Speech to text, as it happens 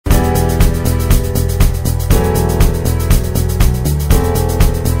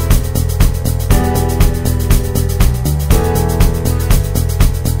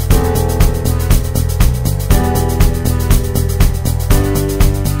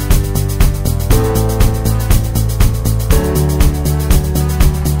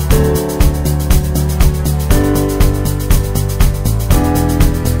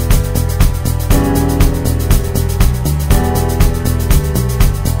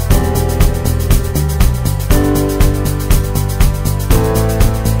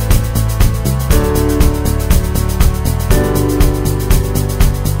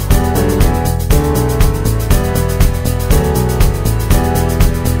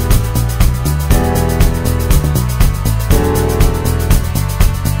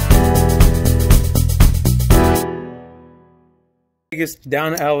Vegas,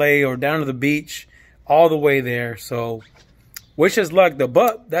 down to LA, or down to the beach, all the way there. So wish us luck.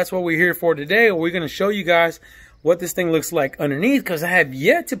 But that's what we're here for today. We're going to show you guys what this thing looks like underneath, because I have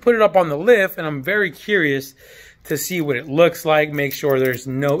yet to put it up on the lift, and I'm very curious to see what it looks like, make sure there's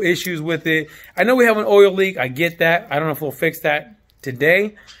no issues with it. I know we have an oil leak. I get that. I don't know if we'll fix that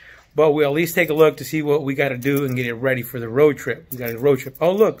today, but we'll at least take a look to see what we got to do and get it ready for the road trip. We got a road trip.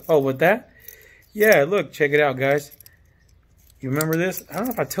 Oh, look. Oh, with that? Yeah, look. Check it out, guys. You remember this? I don't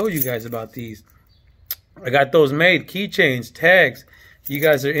know if I told you guys about these. I got those made. Keychains, tags. You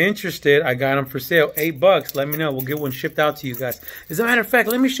guys are interested, I got them for sale. $8. Let me know. We'll get one shipped out to you guys. As a matter of fact,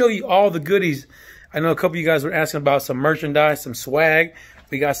 let me show you all the goodies. I know a couple of you guys were asking about some merchandise, some swag.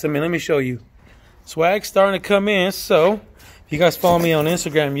 We got some in. Let me show you. Swag's starting to come in. So, if you guys follow me on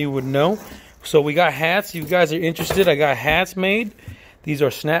Instagram, you would know. So, we got hats. You guys are interested. I got hats made. These are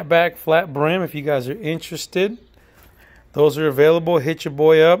snapback, flat brim. If you guys are interested, those are available. Hit your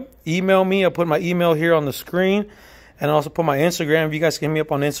boy up. Email me. I'll put my email here on the screen. And also put my Instagram. If you guys can hit me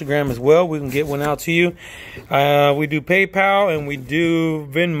up on Instagram as well, we can get one out to you. We do PayPal and we do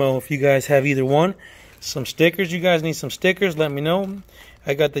Venmo if you guys have either one. Some stickers. You guys need some stickers, let me know.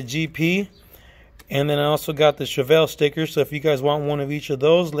 I got the GP. And then I also got the Chevelle stickers. So if you guys want one of each of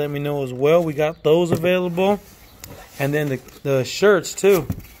those, let me know as well. We got those available. And then the shirts too.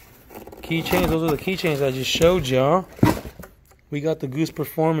 Keychains. Those are the keychains I just showed y'all. We got the Goose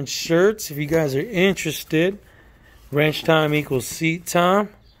Performance shirts if you guys are interested. Wrench time equals seat time.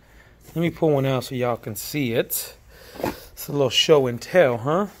 Let me pull one out so y'all can see it. It's a little show and tell,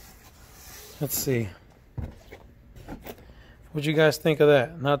 huh? Let's see. What'd you guys think of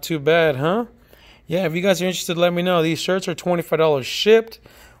that? Not too bad, huh? Yeah, if you guys are interested, let me know. These shirts are $25 shipped.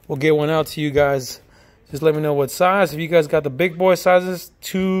 We'll get one out to you guys. Just let me know what size. If you guys got the big boy sizes,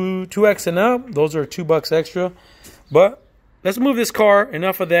 2X and up, those are $2 extra. But let's move this car.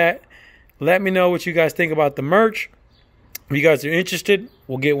 Enough of that. Let me know what you guys think about the merch. If you guys are interested,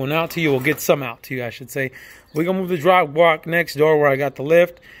 we'll get one out to you. We'll get some out to you, I should say. We're going to move the drop block next door where I got the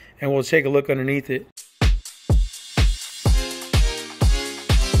lift, and we'll take a look underneath it.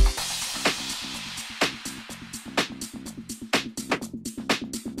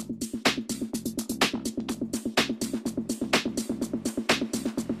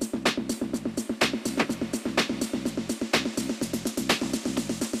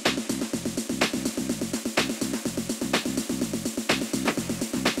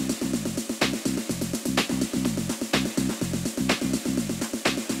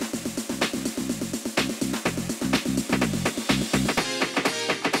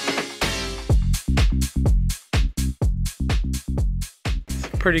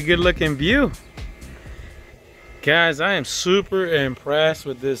 Pretty good looking view, guys. I am super impressed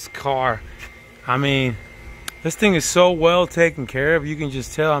with this car. I mean, this thing is so well taken care of. You can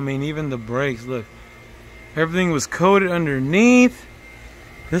just tell. I mean, even the brakes, look, everything was coated underneath.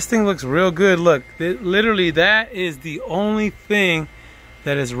 This thing looks real good. Look, literally that is the only thing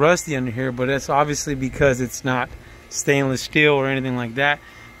that is rusty under here, but that's obviously because it's not stainless steel or anything like that.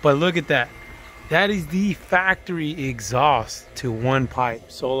 But look at that. That is the factory exhaust to one pipe,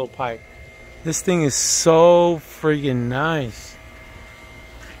 solo pipe. This thing is so freaking nice.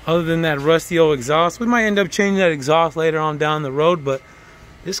 Other than that rusty old exhaust, we might end up changing that exhaust later on down the road, but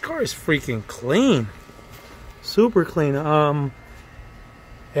this car is freaking clean. Super clean.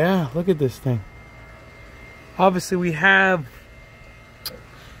 Yeah, look at this thing. Obviously we have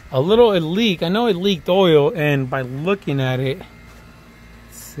a little leak. I know it leaked oil, and by looking at it,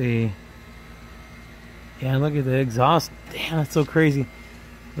 let's see. Yeah, look at the exhaust. Damn, that's so crazy.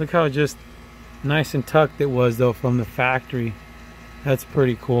 Look how just nice and tucked it was, though, from the factory. That's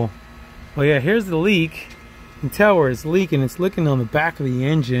pretty cool. Well, yeah, here's the leak. You can tell where it's leaking. It's leaking on the back of the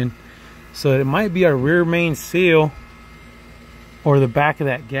engine. So it might be our rear main seal or the back of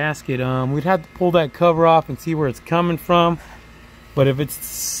that gasket. We'd have to pull that cover off and see where it's coming from. But if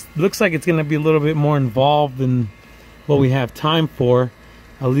it's looks like it's going to be a little bit more involved than what we have time for,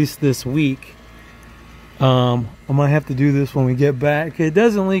 at least this week. I might have to do this when we get back. It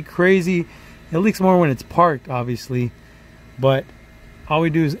doesn't leak crazy. It leaks more when it's parked, obviously. But all we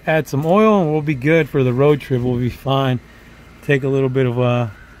do is add some oil and we'll be good for the road trip. We'll be fine. Take a little bit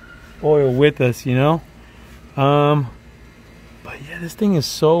of oil with us, you know. But yeah, this thing is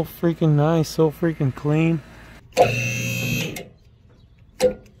so freaking nice, so freaking clean.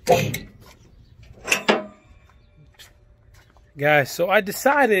 Guys, so I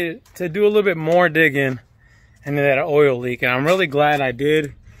decided to do a little bit more digging into that oil leak, and I'm really glad I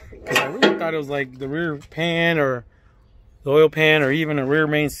did, because I really thought it was like the rear pan or the oil pan or even a rear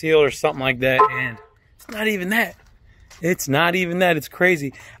main seal or something like that, and it's not even that. It's not even that. It's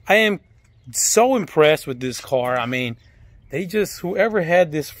crazy. I am so impressed with this car. I mean, they just, whoever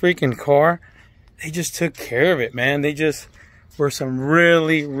had this freaking car, they just took care of it, man. They just were some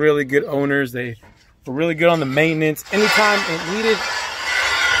really, really good owners. They were really good on the maintenance. Anytime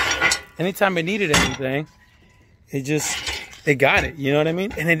it needed anything, it got it, you know what I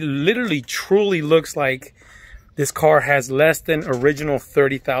mean? And it literally, truly looks like this car has less than original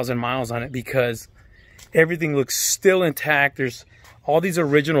 30,000 miles on it, because everything looks still intact. There's all these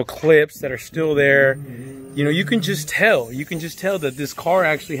original clips that are still there. You know, you can just tell that this car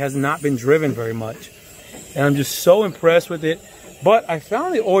actually has not been driven very much. And I'm just so impressed with it. But I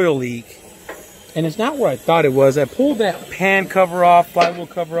found the oil leak, and it's not where I thought it was. I pulled that pan cover off, flywheel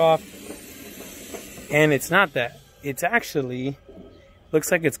cover off, and it's not that. It's actually,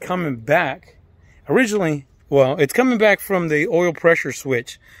 looks like it's coming back. Originally, well, it's coming back from the oil pressure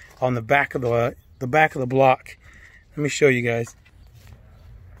switch on the back of the block. Let me show you guys.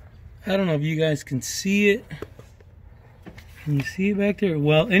 I don't know if you guys can see it. Can you see it back there?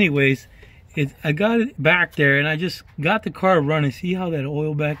 Well, anyways, I got it back there, and I just got the car running. See how that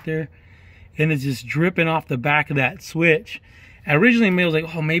oil back there? And it's just dripping off the back of that switch. And originally I was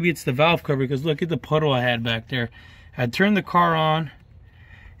like, oh, maybe it's the valve cover, because look at the puddle I had back there. I turned the car on,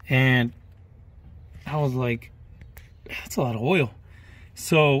 and I was like, that's a lot of oil.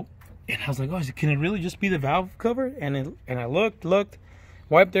 So, and I was like, oh, can it really just be the valve cover? And I looked,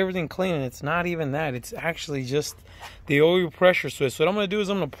 wiped everything clean, and it's not even that. It's actually just the oil pressure switch. So what I'm going to do is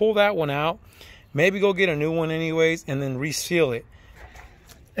I'm going to pull that one out, maybe go get a new one anyways, and then reseal it.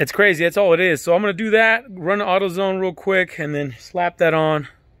 It's crazy. That's all it is. So I'm going to do that, run the AutoZone real quick, and then slap that on,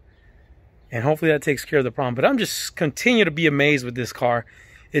 and hopefully that takes care of the problem. But I'm just continue to be amazed with this car.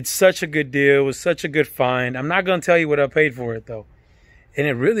 It's such a good deal. It was such a good find. I'm not going to tell you what I paid for it, though. And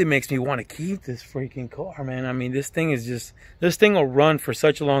it really makes me want to keep this freaking car, man. I mean, this thing will run for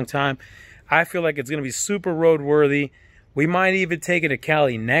such a long time. I feel like it's going to be super roadworthy. We might even take it to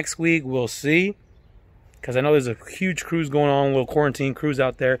Cali next week. We'll see. Because I know there's a huge cruise going on, a little quarantine cruise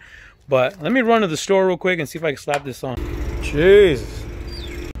out there. But let me run to the store real quick and see if I can slap this on. Jesus.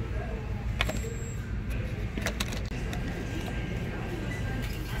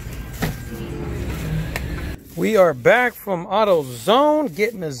 We are back from AutoZone,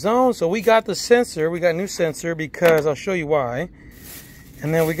 getting the zone. So we got the sensor. We got a new sensor because I'll show you why.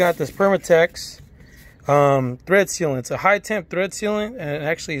 And then we got this Permatex thread sealant. It's a high temp thread sealant, and it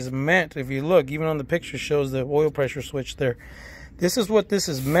actually is meant, if you look, even on the picture shows the oil pressure switch there. This is what this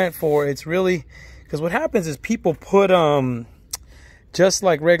is meant for. It's really, because what happens is people put just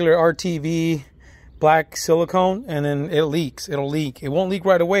like regular RTV black silicone, and then it leaks. It'll leak. It won't leak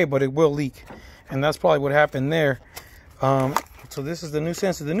right away, but it will leak. And that's probably what happened there. So this is the new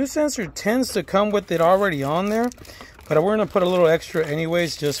sensor. The new sensor tends to come with it already on there, but we're going to put a little extra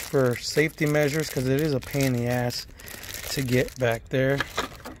anyways, just for safety measures, because it is a pain in the ass to get back there.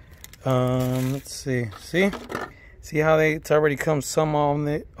 Let's see. See how it's already come some on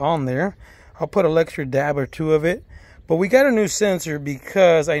there. I'll put an extra dab or two of it. But we got a new sensor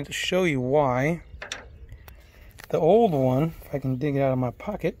because I need to show you why. The old one, if I can dig it out of my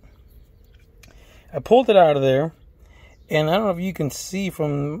pocket, I pulled it out of there, and I don't know if you can see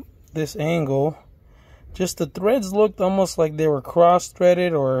from this angle, just the threads looked almost like they were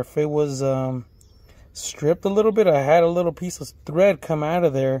cross-threaded, or if it was stripped a little bit. I had a little piece of thread come out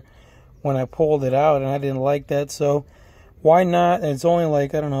of there when I pulled it out, and I didn't like that. So why not? And it's only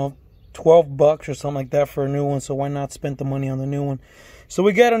like, I don't know, 12 bucks or something like that for a new one, so why not spend the money on the new one? So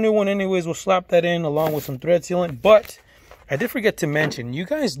we got a new one anyways. We'll slap that in along with some thread sealant. But I did forget to mention, you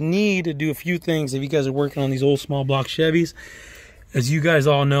guys need to do a few things if you guys are working on these old small block Chevys. As you guys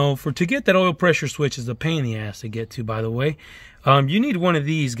all know, to get that oil pressure switch is a pain in the ass to get to, by the way. You need one of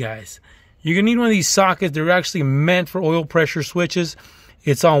these guys. You're going to need one of these sockets. They're actually meant for oil pressure switches.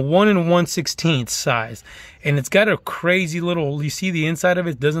 It's on 1 1/16 size. And it's got a crazy little, you see the inside of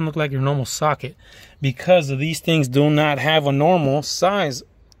it, doesn't look like your normal socket, because of these things do not have a normal size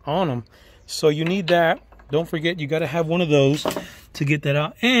on them. So you need that. Don't forget, you got to have one of those to get that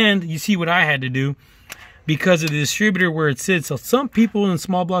out. And you see what I had to do because of the distributor where it sits. So some people in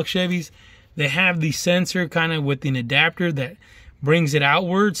small block Chevys, they have the sensor kind of with an adapter that brings it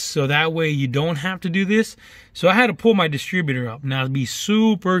outwards, so that way you don't have to do this. So I had to pull my distributor up. Now, be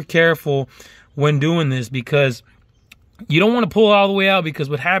super careful when doing this, because you don't want to pull it all the way out, because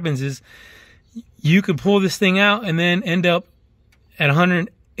what happens is you could pull this thing out and then end up at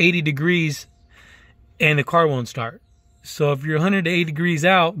 180 degrees and the car won't start. So if you're 180 degrees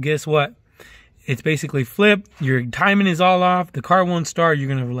out, guess what? It's basically flipped. Your timing is all off. The car won't start. You're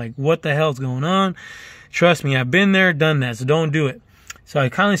going to be like, what the hell's going on? Trust me, I've been there, done that, so don't do it. So I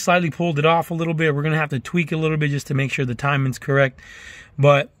kind of slightly pulled it off a little bit. We're going to have to tweak a little bit just to make sure the timing's correct.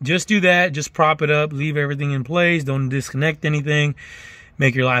 But just do that. Just prop it up. Leave everything in place. Don't disconnect anything.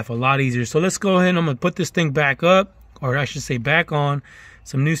 Make your life a lot easier. So let's go ahead and I'm going to put this thing back up. Or I should say back on.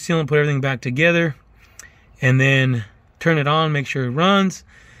 Some new sealant. Put everything back together. And then turn it on. Make sure it runs.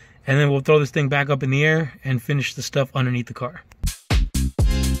 And then we'll throw this thing back up in the air and finish the stuff underneath the car.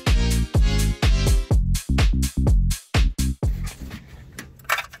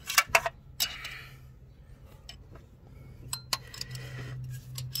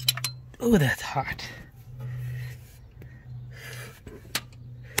 Oh, that's hot.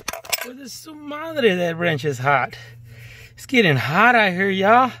 Oh, this su madre, that wrench is hot. It's getting hot out here,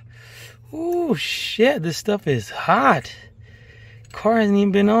 y'all. Oh, shit, this stuff is hot. Car hasn't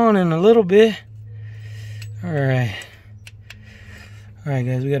even been on in a little bit. Alright. Alright,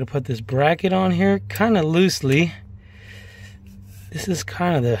 guys, we got to put this bracket on here kind of loosely. This is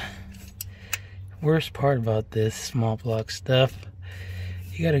kind of the worst part about this small block stuff.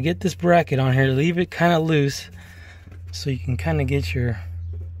 You got to get this bracket on here, leave it kind of loose so you can kind of get your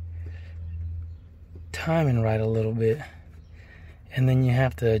timing right a little bit. And then you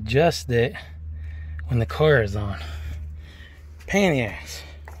have to adjust it when the car is on. Pain in the ass.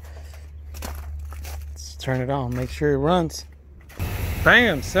 Let's turn it on, make sure it runs.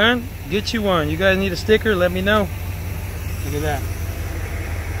 Bam, son, get you one. You guys need a sticker, let me know. Look at that.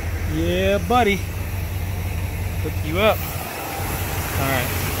 Yeah, buddy. Hook you up. Alright,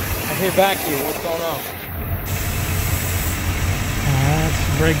 I hear back here. What's going on? That's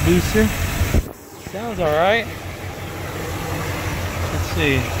the brake booster. Sounds alright. Let's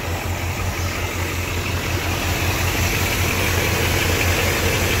see.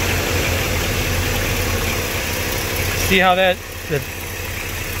 See how that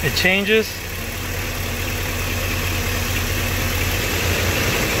it changes?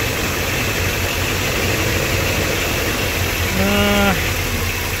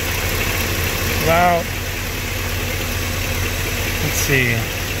 About, let's see,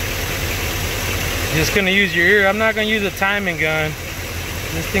 just gonna use your ear. I'm not gonna use a timing gun.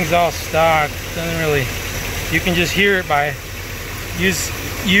 This thing's all stock. Doesn't really, you can just hear it by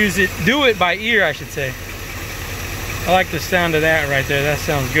do it by ear, I should say. I like the sound of that right there. That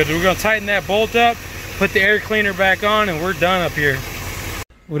sounds good. We're gonna tighten that bolt up, put the air cleaner back on, and we're done up here.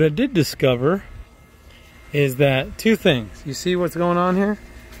 What I did discover is that two things. You see what's going on here?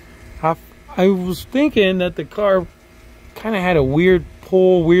 I was thinking that the car kind of had a weird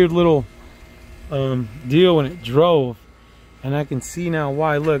pull, weird little deal when it drove, and I can see now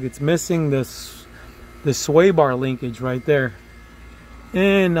why. Look, it's missing the sway bar linkage right there,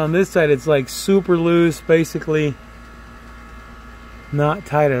 and on this side it's like super loose, basically not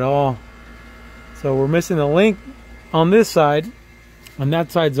tight at all. So we're missing the link on this side, and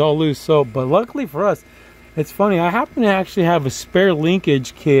that side's all loose. So, but luckily for us, it's funny, I happen to actually have a spare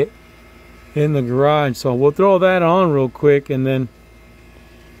linkage kit in the garage, so we'll throw that on real quick, and then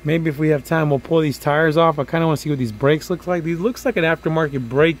maybe if we have time we'll pull these tires off. I kind of want to see what these brakes look like. These looks like an aftermarket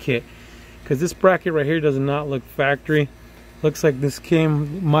brake kit, because this bracket right here does not look factory. Looks like this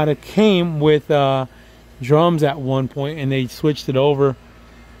might have came with drums at one point and they switched it over.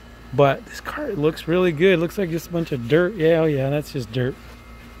 But this car looks really good. Looks like just a bunch of dirt. Yeah, oh yeah, that's just dirt.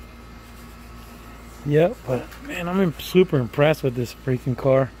 Yep, but man, I'm super impressed with this freaking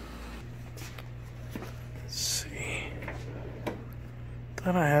car.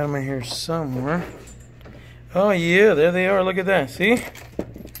 Thought I had them in here somewhere. Oh yeah, there they are. Look at that. See?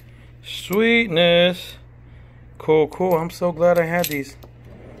 Sweetness. Cool, cool. I'm so glad I had these.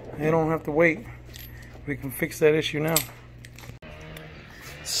 I don't have to wait. We can fix that issue now.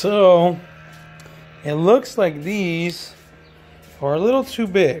 So, it looks like these are a little too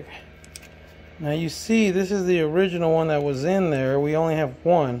big. Now you see, this is the original one that was in there. We only have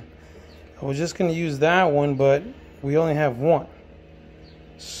one. I was just going to use that one, but we only have one.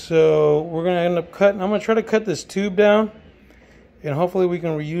 So we're going to end up cutting. I'm going to try to cut this tube down, and hopefully we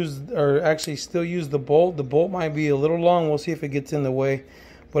can reuse, or actually still use the bolt. The bolt might be a little long. We'll see if it gets in the way.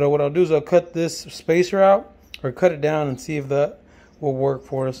 But what I'll do is I'll cut this spacer out, or cut it down, and see if that will work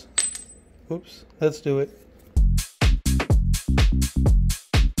for us. Oops, let's do it.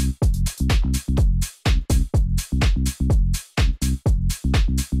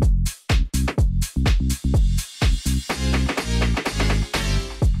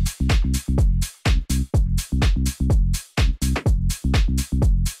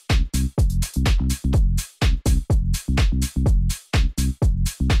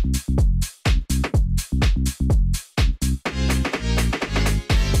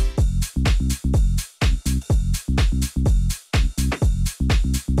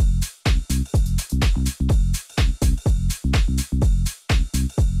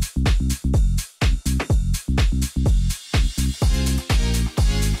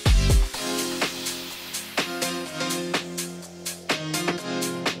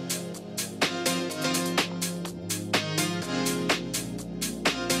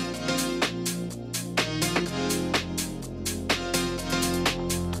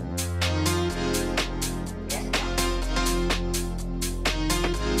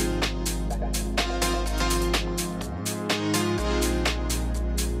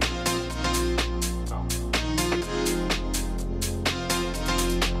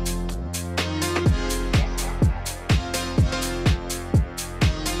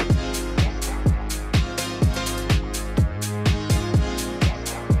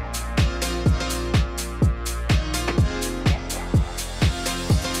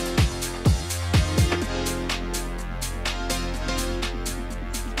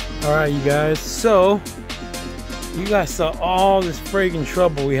 Alright, you guys, so you guys saw all this friggin'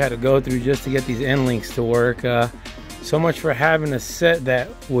 trouble we had to go through just to get these end links to work. So much for having a set that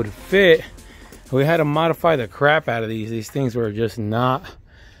would fit. We had to modify the crap out of these. These things were just not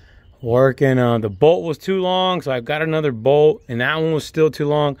working. The bolt was too long, so I got another bolt, and that one was still too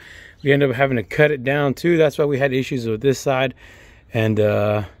long. We ended up having to cut it down too. That's why we had issues with this side. And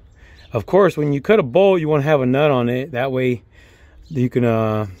of course, when you cut a bolt, you want to have a nut on it. That way you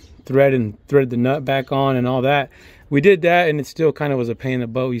can thread the nut back on and all that. We did that, and it still kind of was a pain in the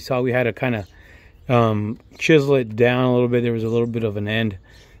butt. You saw we had to kind of chisel it down a little bit. There was a little bit of an end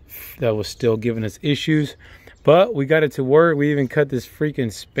that was still giving us issues, but we got it to work. We even cut this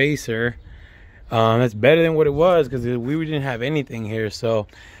freaking spacer. That's better than what it was, because we didn't have anything here, so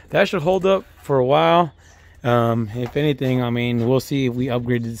that should hold up for a while. If anything, I mean, we'll see if we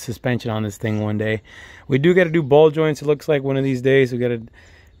upgrade the suspension on this thing one day. We do got to do ball joints. It looks like one of these days we got to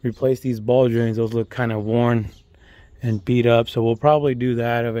replace these ball joints. Those look kind of worn and beat up, so we'll probably do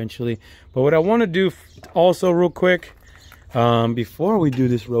that eventually. But what I want to do also real quick, before we do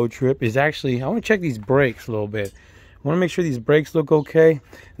this road trip, is actually I want to check these brakes a little bit. I want to make sure these brakes look okay.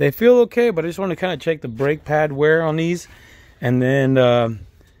 They feel okay, but I just want to kind of check the brake pad wear on these, and then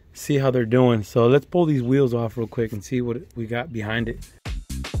see how they're doing. So let's pull these wheels off real quick and see what we got behind it.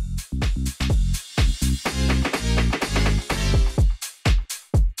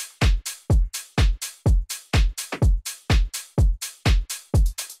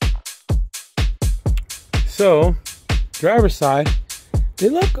 So, driver's side, they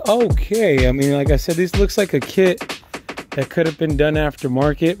look okay. I mean, like I said, this looks like a kit that could have been done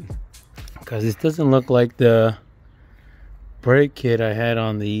aftermarket, because this doesn't look like the brake kit I had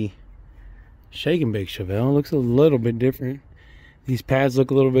on the Shake and Bake Chevelle. It looks a little bit different. These pads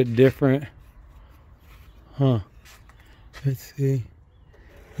look a little bit different. Huh. Let's see.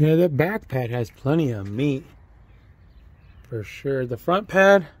 Yeah, that back pad has plenty of meat, for sure. The front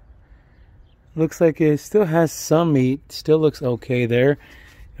pad looks like it still has some meat. Still looks okay there.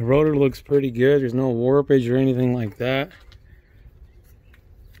 The rotor looks pretty good. There's no warpage or anything like that.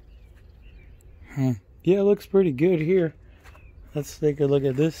 Yeah, it looks pretty good here. Let's take a look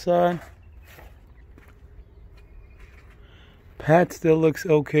at this side. Pad still looks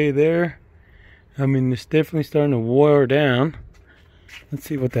okay there. I mean, it's definitely starting to wear down. Let's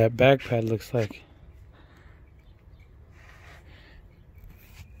see what that back pad looks like.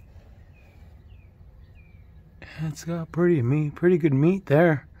 It's got pretty good meat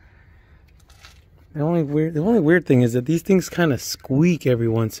there. The only weird thing is that these things kind of squeak every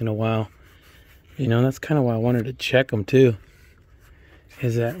once in a while. You know, that's kind of why I wanted to check them too.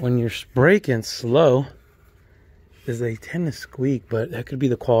 Is that when you're braking slow, is they tend to squeak, but that could be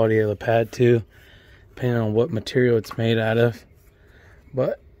the quality of the pad too, depending on what material it's made out of.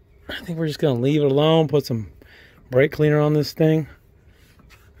 But I think we're just gonna leave it alone, put some brake cleaner on this thing,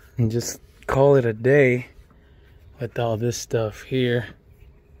 and just call it a day with all this stuff here.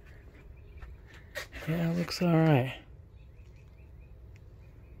 Yeah, it looks all right.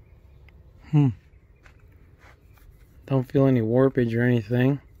 Don't feel any warpage or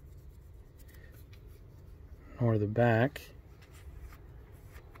anything, or the back.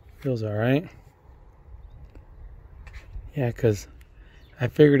 Feels all right. Yeah, because I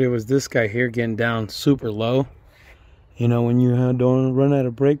figured it was this guy here getting down super low. You know, when you don't run out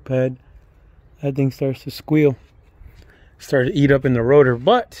of brake pad, that thing starts to squeal, start to eat up in the rotor.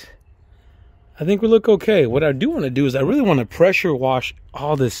 But I think we look okay. What I do want to do is I really want to pressure wash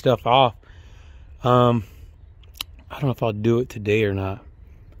all this stuff off. I don't know if I'll do it today or not.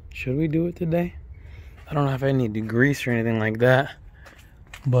 Should we do it today? I don't know if I need to grease or anything like that,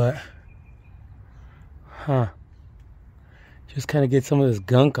 but just kind of get some of this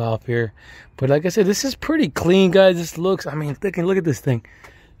gunk off here. But like I said, this is pretty clean, guys. This looks, I mean, look at this thing.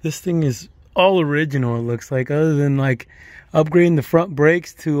 This thing is all original, it looks like, other than like upgrading the front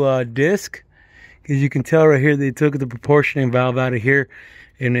brakes to disc. Because you can tell right here they took the proportioning valve out of here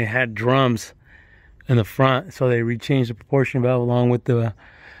and they had drums in the front, so they rechanged the proportioning valve along with the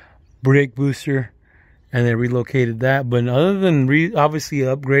brake booster, and they relocated that. But other than obviously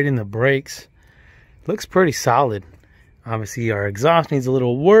upgrading the brakes, looks pretty solid. Obviously our exhaust needs a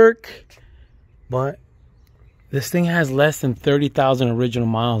little work, but this thing has less than 30,000 original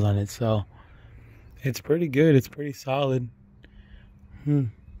miles on it, so it's pretty good. It's pretty solid.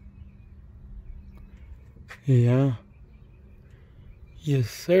 Yeah. Yes,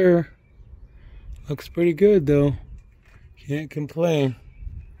 sir. Looks pretty good though. Can't complain.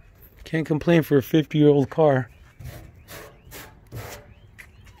 Can't complain for a 50-year-old car.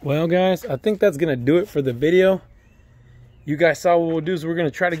 Well, guys, I think that's gonna do it for the video. you guys saw what we'll do is we're going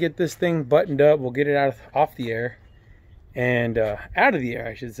to try to get this thing buttoned up. We'll get it off the air and out of the air,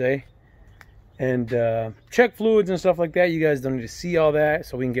 I should say, and check fluids and stuff like that. You guys don't need to see all that,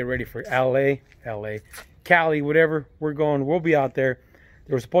 so we can get ready for Cali, whatever we're going. We'll be out there.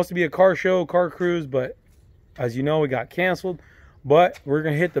 There was supposed to be a car show, car cruise, but as you know, we got canceled. But we're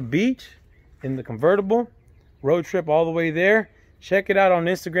gonna hit the beach in the convertible, road trip all the way there. Check it out on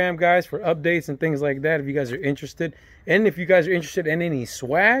Instagram, guys, for updates and things like that if you guys are interested. And if you guys are interested in any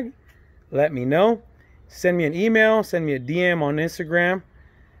swag, let me know. Send me an email, send me a DM on Instagram.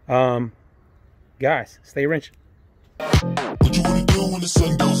 Guys, stay wrenching. What you wanna do when the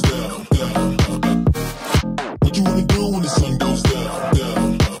sun goes down? What you wanna do when the sun goes down?